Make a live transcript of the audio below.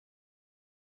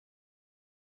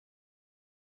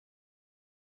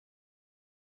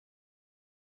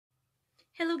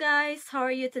Hello guys, how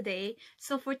are you today?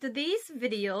 So for today's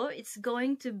video, it's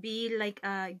going to be like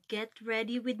a get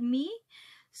ready with me.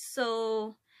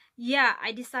 So yeah,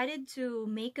 I decided to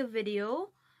make a video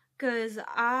because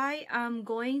I am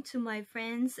going to my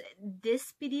friend's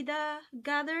despedida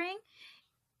gathering.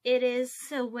 It is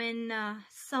when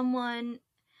someone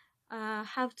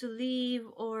have to leave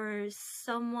or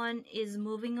someone is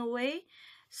moving away.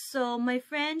 So my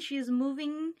friend, she's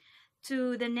moving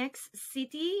to the next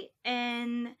city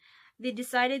and they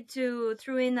decided to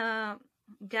throw in a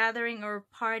gathering or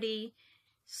party.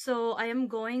 So I am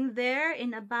going there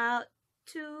in about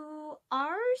 2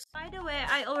 hours. By the way,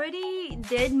 I already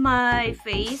did my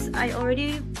face. I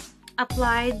already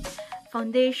applied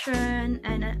foundation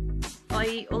and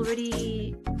I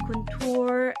already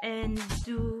contour and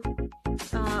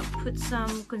put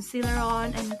some concealer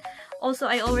on, and also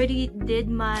I already did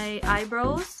my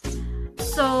eyebrows.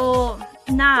 So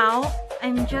now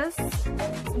I'm just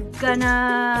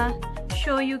gonna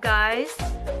show you guys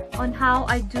on how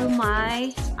I do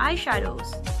my eyeshadows.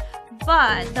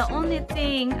 But the only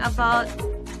thing about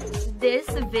this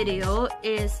video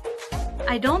is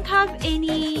I don't have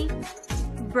any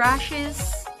brushes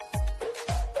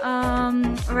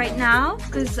right now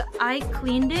because I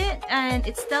cleaned it and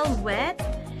it's still wet.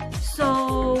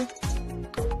 So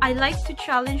I like to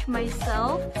challenge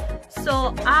myself,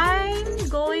 so I'm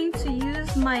going to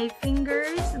use my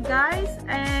fingers, guys,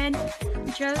 and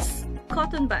just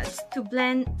cotton buds to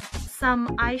blend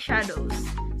some eyeshadows.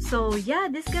 So yeah,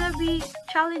 this is gonna be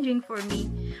challenging for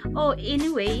me. Oh,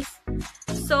 anyways,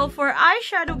 so for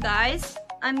eyeshadow, guys,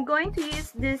 I'm going to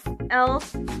use this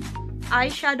e.l.f.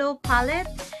 eyeshadow palette,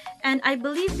 and I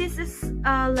believe this is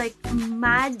like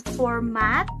matte for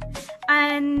matte,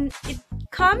 and it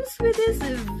comes with this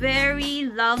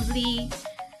very lovely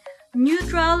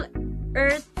neutral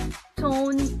earth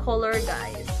tone color,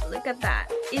 guys. Look at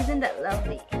that, isn't that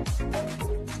lovely?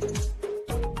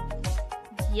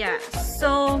 Yeah,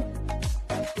 so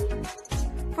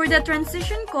for the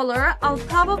transition color, I'll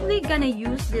probably gonna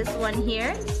use this one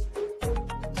here,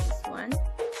 this one.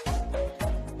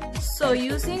 So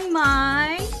using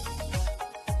my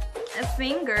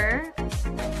finger,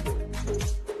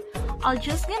 I'll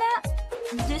just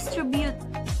gonna distribute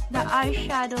the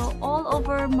eyeshadow all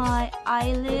over my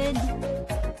eyelid.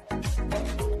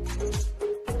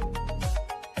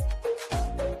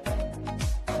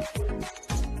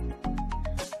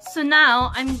 So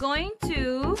now I'm going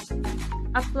to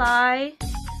apply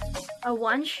a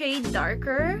one shade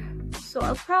darker. So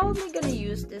I'm probably gonna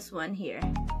use this one here.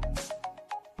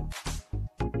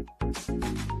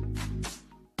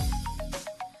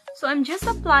 So I'm just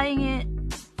applying it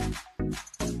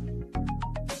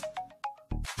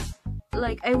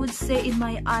like I would say in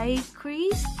my eye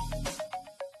crease,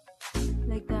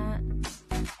 like that.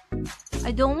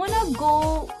 I don't want to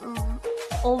go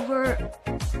over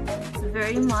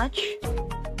very much.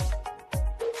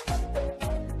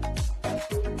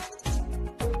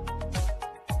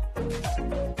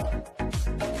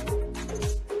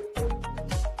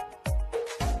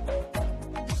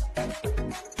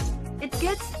 It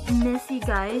gets messy,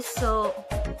 guys, so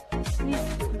please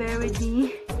bear with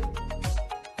me.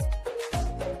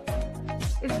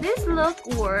 If this look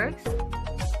works,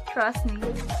 trust me,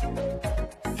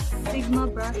 Sigma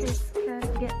brushes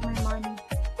can't get my money.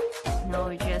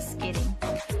 No, just kidding.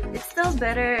 It's still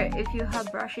better if you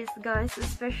have brushes, guys,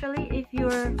 especially if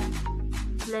you're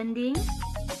blending.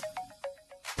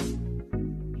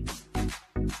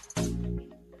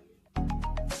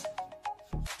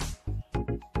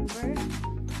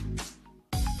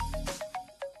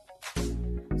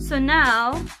 So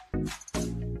now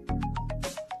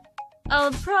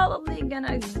I'll probably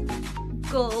gonna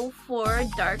go for a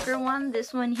darker one,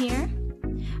 this one here,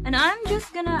 and I'm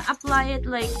just gonna apply it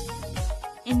like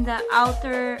in the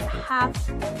outer half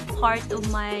part of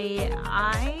my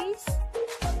eyes.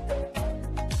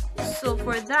 So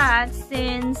for that,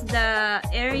 since the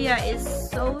area is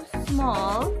so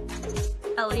small,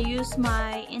 I'll use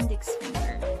my index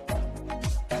finger.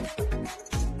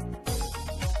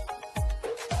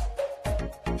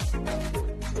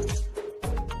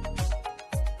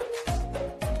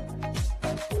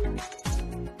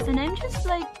 And I'm just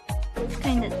like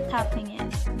kind of tapping it.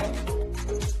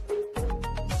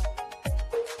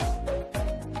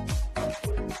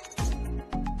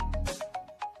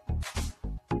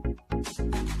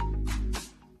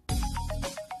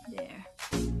 There.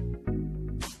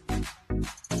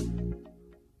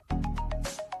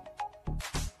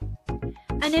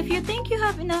 And if you think you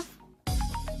have enough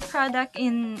product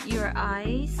in your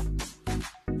eyes,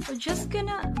 or just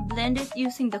gonna blend it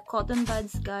using the cotton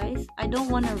buds, guys. I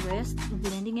don't want to risk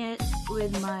blending it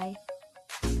with my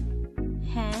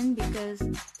hand because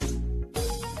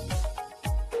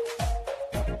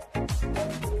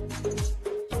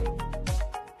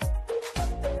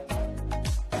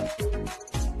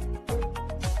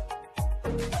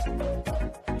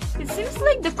it seems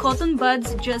like the cotton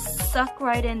buds just suck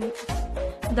right in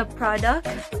the product.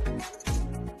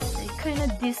 They kind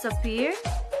of disappear.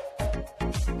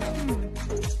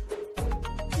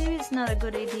 Maybe it's not a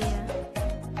good idea.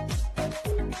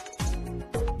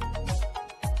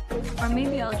 Or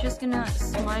maybe I'll just gonna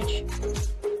smudge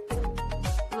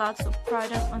lots of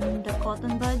product on the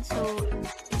cotton bud so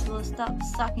it will stop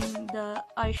sucking the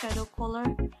eyeshadow color.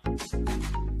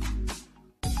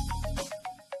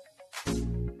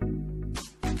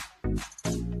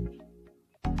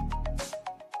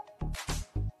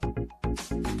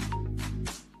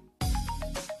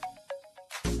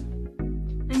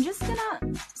 I'm just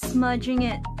gonna smudging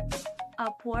it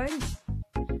upward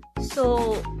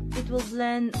so it will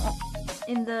blend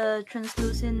in the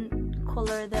translucent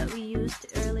color that we used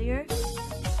earlier.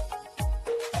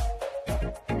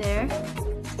 There.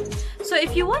 So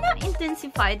if you want to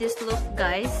intensify this look,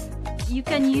 guys, you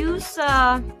can use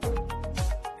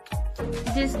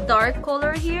this dark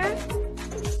color here.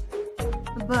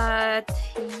 But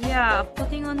yeah,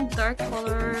 putting on dark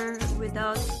color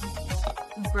without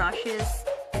brushes,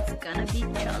 it's gonna be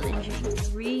challenging,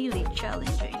 really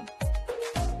challenging.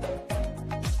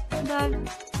 But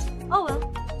oh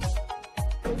well,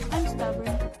 I'm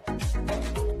stubborn.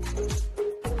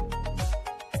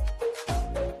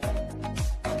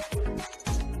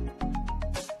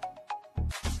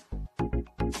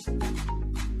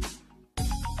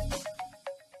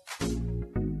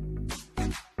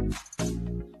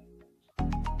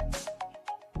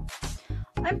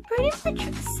 I'm pretty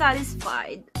much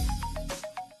satisfied.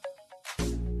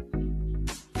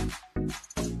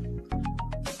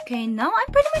 Okay, now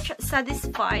I'm pretty much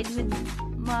satisfied with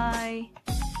my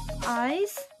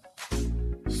eyes.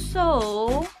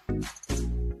 So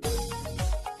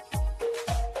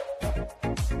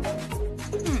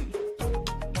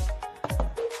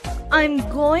I'm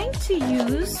going to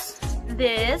use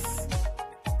this.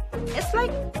 It's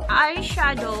like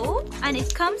eyeshadow and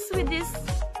it comes with this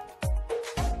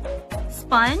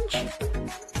sponge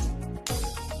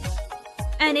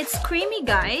and it's creamy,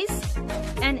 guys,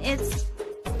 and it's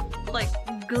like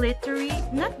glittery,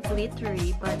 not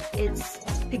glittery, but it's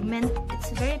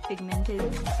very pigmented.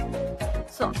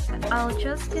 So I'll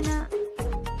just gonna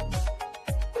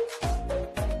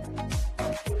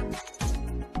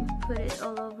put it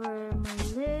all over my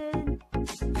lid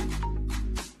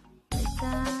like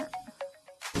that.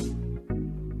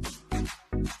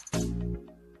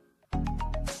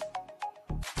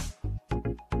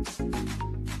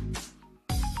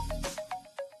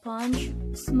 Sponge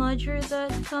smudger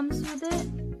that comes with it.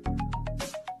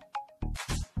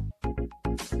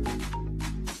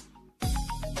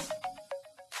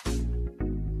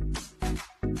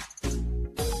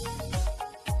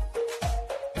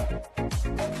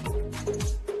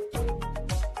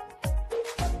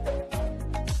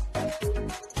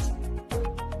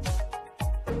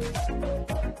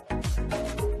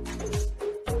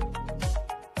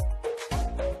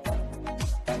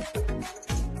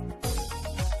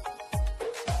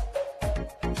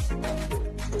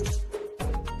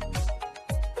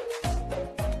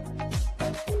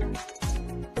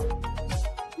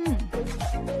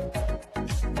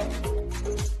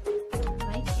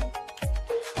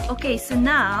 Okay, so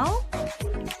now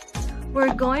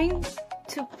we're going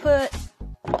to put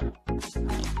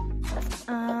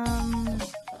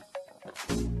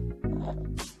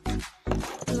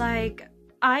like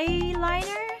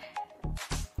eyeliner.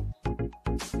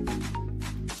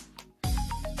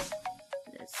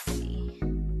 Let's see.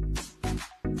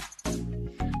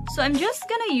 So I'm just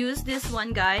gonna use this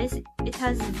one, guys. It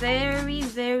has very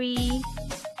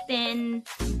thin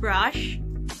brush.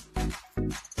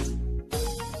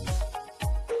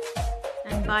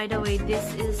 By the way,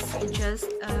 this is just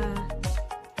a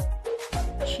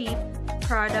cheap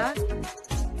product.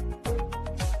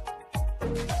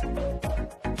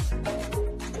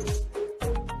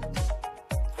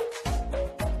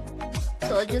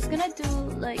 So I'm just gonna do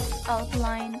like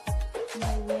outline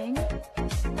my wing.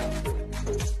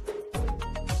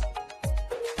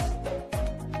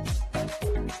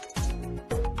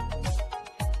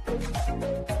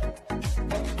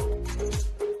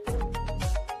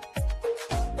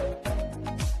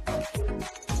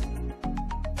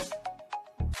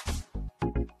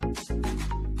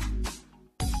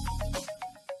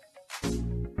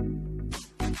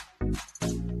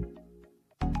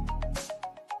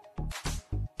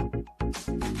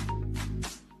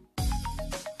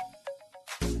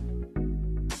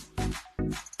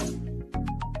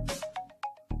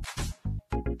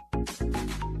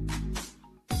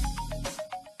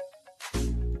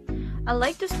 I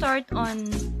like to start on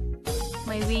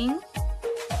my wing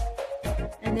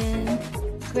and then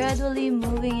gradually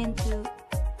moving into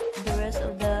the rest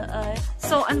of the eye.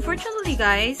 So unfortunately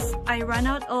guys, I ran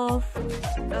out of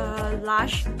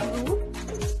lash glue,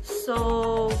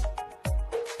 so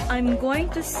I'm going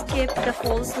to skip the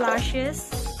false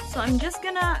lashes. So I'm just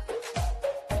gonna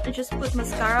put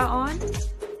mascara on,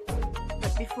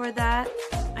 but before that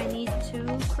I need to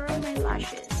curl my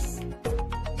lashes.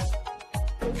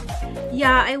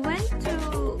 Yeah, I went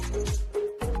to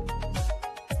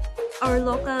our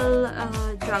local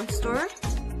drugstore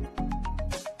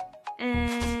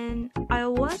and I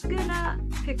was gonna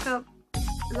pick up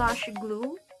lash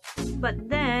glue, but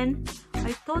then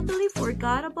I totally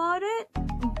forgot about it.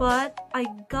 But I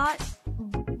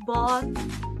bought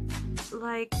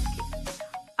like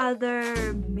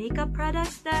other makeup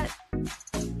products that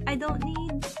I don't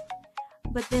need.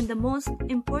 But then the most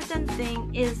important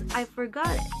thing is I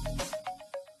forgot it.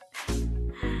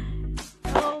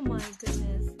 Oh my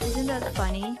goodness, isn't that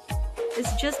funny?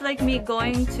 It's just like me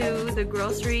going to the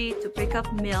grocery to pick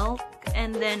up milk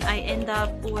and then I end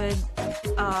up with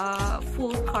a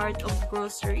full cart of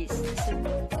groceries. So,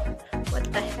 what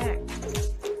the heck?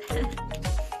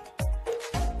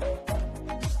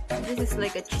 This is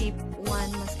like a cheap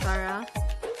one mascara.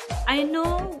 I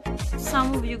know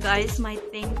some of you guys might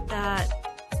think that,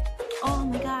 oh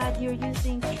my god, you're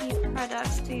using cheap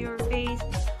products to your face.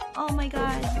 Oh my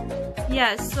god.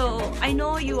 Yeah, so I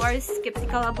know you are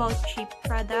skeptical about cheap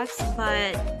products,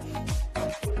 but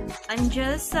I'm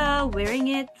just wearing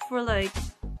it for like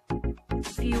a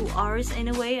few hours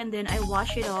anyway, and then I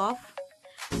wash it off.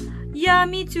 Yeah,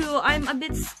 me too. I'm a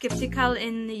bit skeptical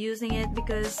in using it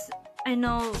because I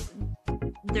know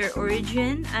their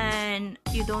origin and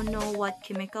you don't know what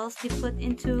chemicals they put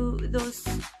into those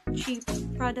cheap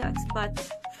products, but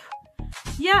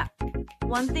yeah,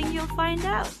 one thing you'll find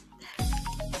out.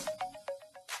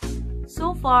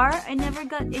 So far, I never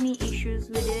got any issues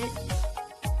with it.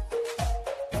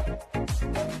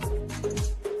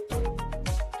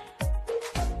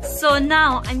 So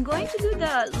now I'm going to do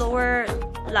the lower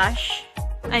lash.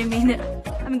 I'm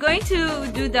going to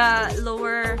do the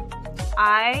lower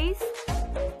eyes.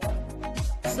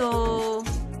 So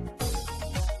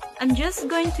I'm just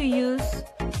going to use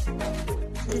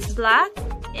this black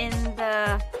in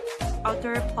the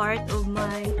outer part of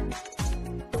my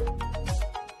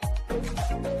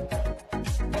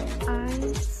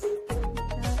eyes.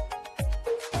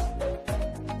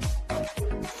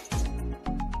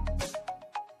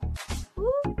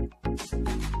 Ooh,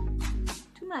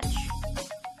 too much.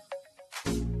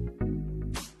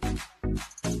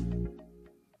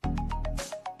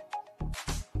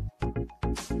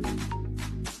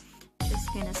 Just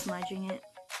kind of smudging it.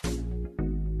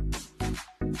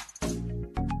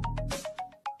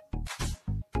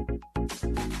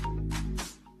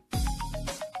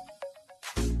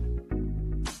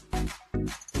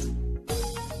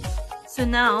 So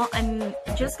now I'm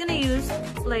just gonna use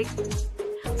like,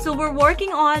 so we're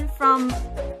working on from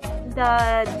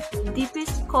the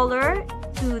deepest color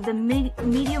to the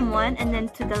medium one and then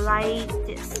to the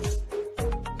lightest.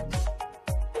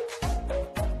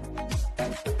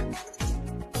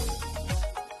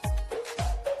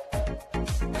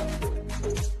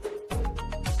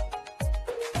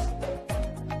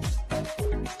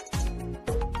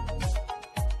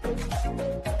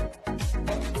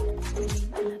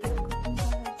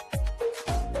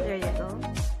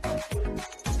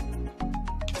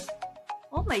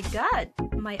 Oh my god,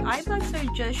 my eye bags are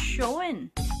just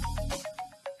showing.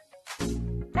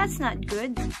 That's not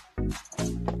good.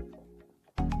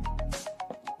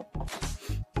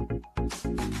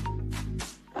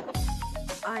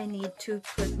 I need to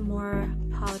put more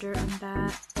powder on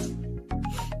that.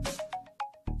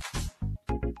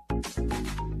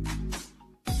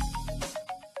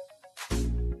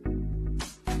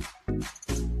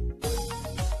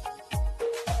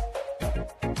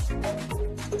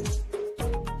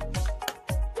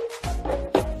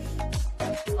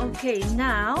 Okay,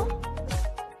 now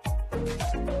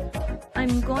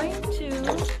I'm going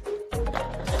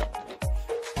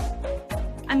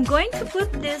to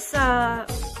put this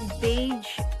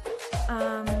beige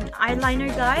eyeliner,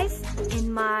 guys,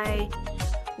 in my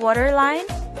waterline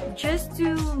just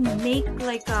to make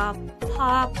like a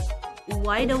pop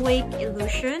wide awake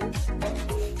illusion.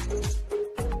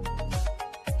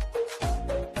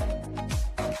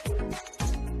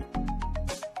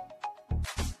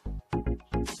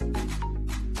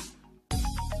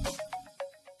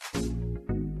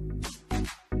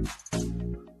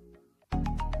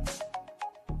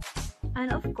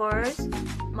 And of course,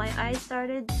 my eyes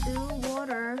started to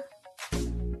water.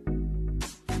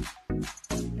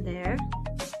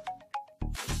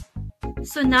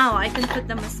 So now I can put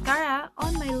the mascara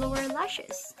on my lower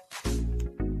lashes.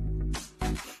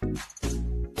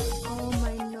 Oh,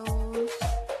 my nose.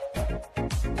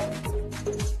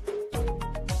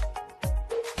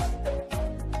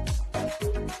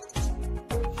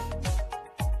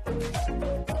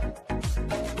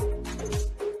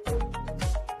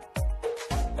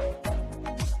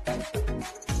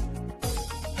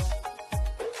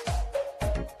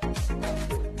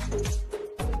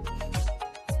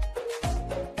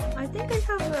 I think I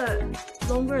have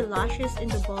longer lashes in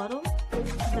the bottom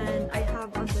than I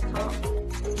have on the top.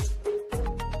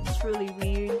 It's really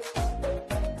weird.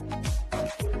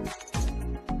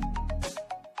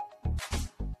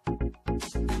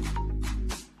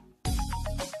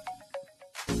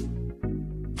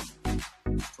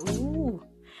 Ooh,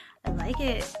 I like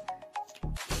it.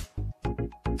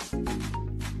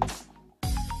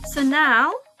 So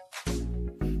now,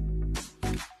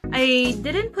 I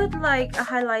didn't put like a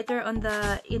highlighter on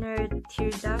the inner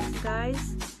tear ducts,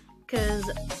 guys, because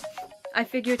I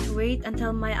figured to wait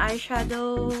until my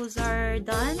eyeshadows are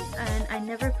done, and I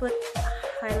never put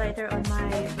highlighter on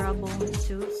my brow bone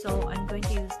too, so I'm going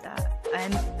to use that.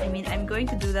 I'm going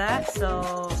to do that,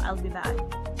 so I'll be back.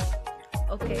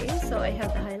 Okay, so I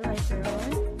have the highlighter on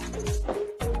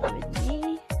with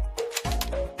me.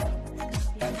 It's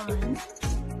gonna be fun.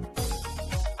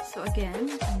 So again,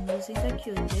 I'm using the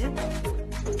Q-tip.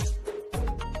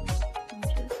 I'm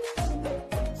just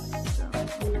so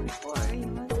before, you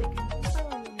know, I can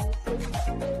probably use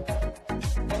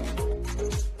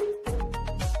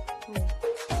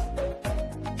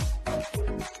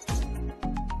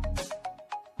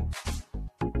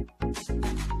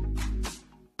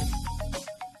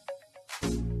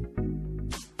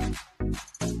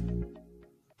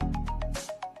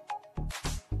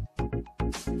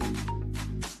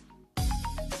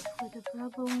with the brow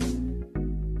bone.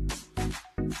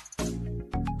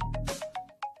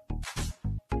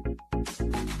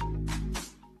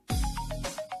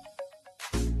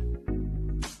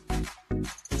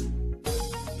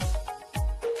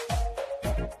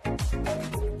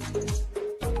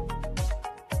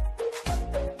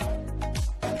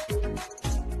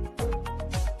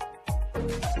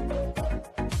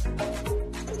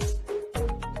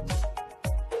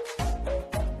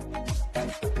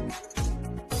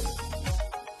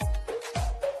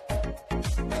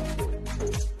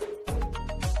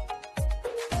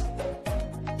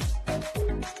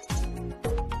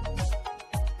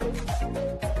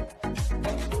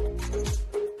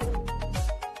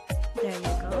 There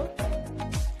you go.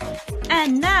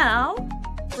 And now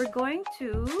we're going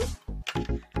to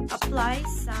apply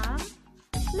some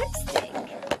lipstick.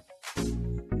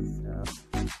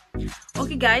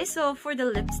 Okay guys, so for the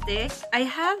lipstick, I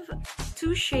have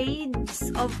two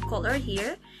shades of color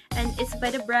here, and it's by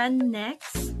the brand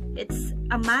NYX. It's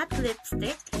a matte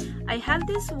lipstick. I have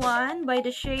this one by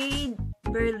the shade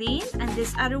Berlin, and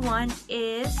this other one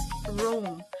is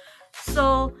Rome.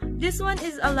 So this one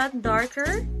is a lot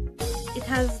darker. It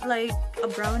has like a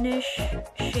brownish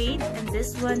shade, and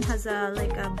this one has a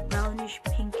like a brownish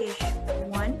pinkish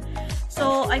one.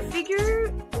 So I figure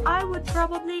I would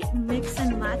probably mix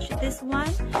and match this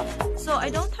one. So I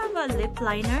don't have a lip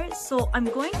liner, so I'm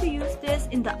going to use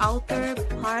this in the outer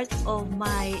part of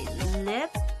my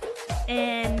lip,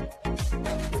 and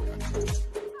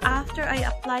after I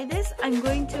apply this, I'm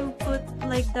going to put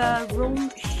like the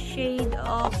Rome shade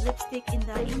of lipstick in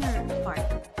the inner part.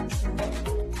 So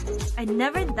I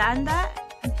never done that,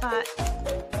 but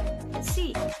let's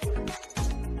see.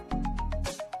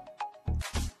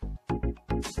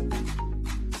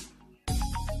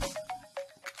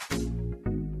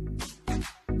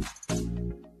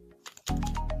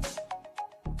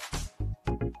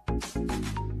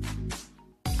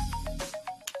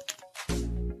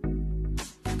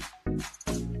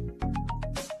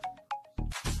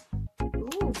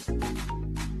 Ooh,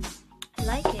 I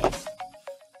like it.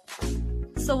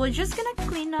 So we're just gonna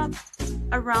clean up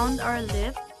around our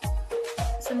lip.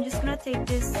 So I'm just gonna take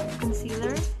this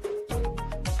concealer.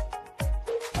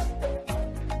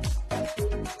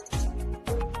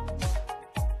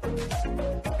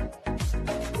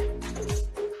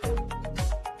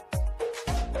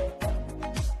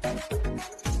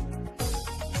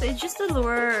 So it's just the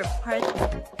lower part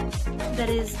that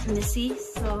is messy.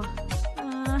 So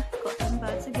cotton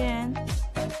buds again.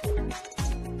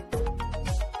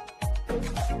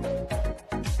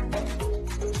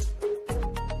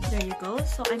 There you go.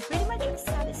 So I'm pretty much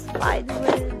satisfied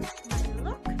with my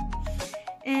look.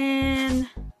 And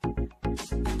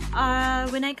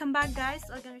when I come back, guys,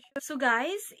 I'm gonna show. So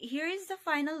guys, here is the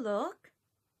final look.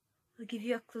 I'll give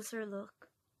you a closer look.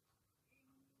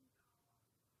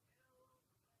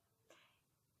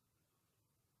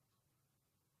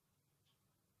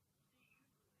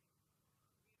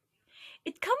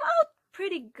 it come out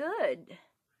pretty good.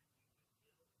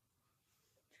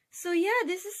 So yeah,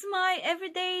 this is my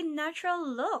everyday natural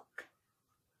look.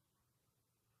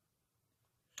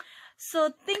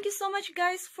 So thank you so much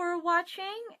guys for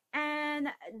watching, and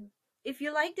if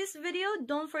you like this video,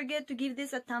 don't forget to give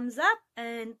this a thumbs up,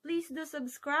 and please do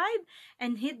subscribe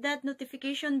and hit that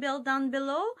notification bell down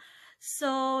below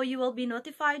so you will be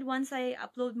notified once I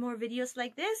upload more videos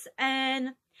like this.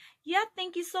 And yeah,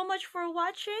 thank you so much for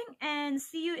watching, and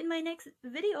see you in my next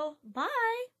video.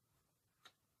 Bye!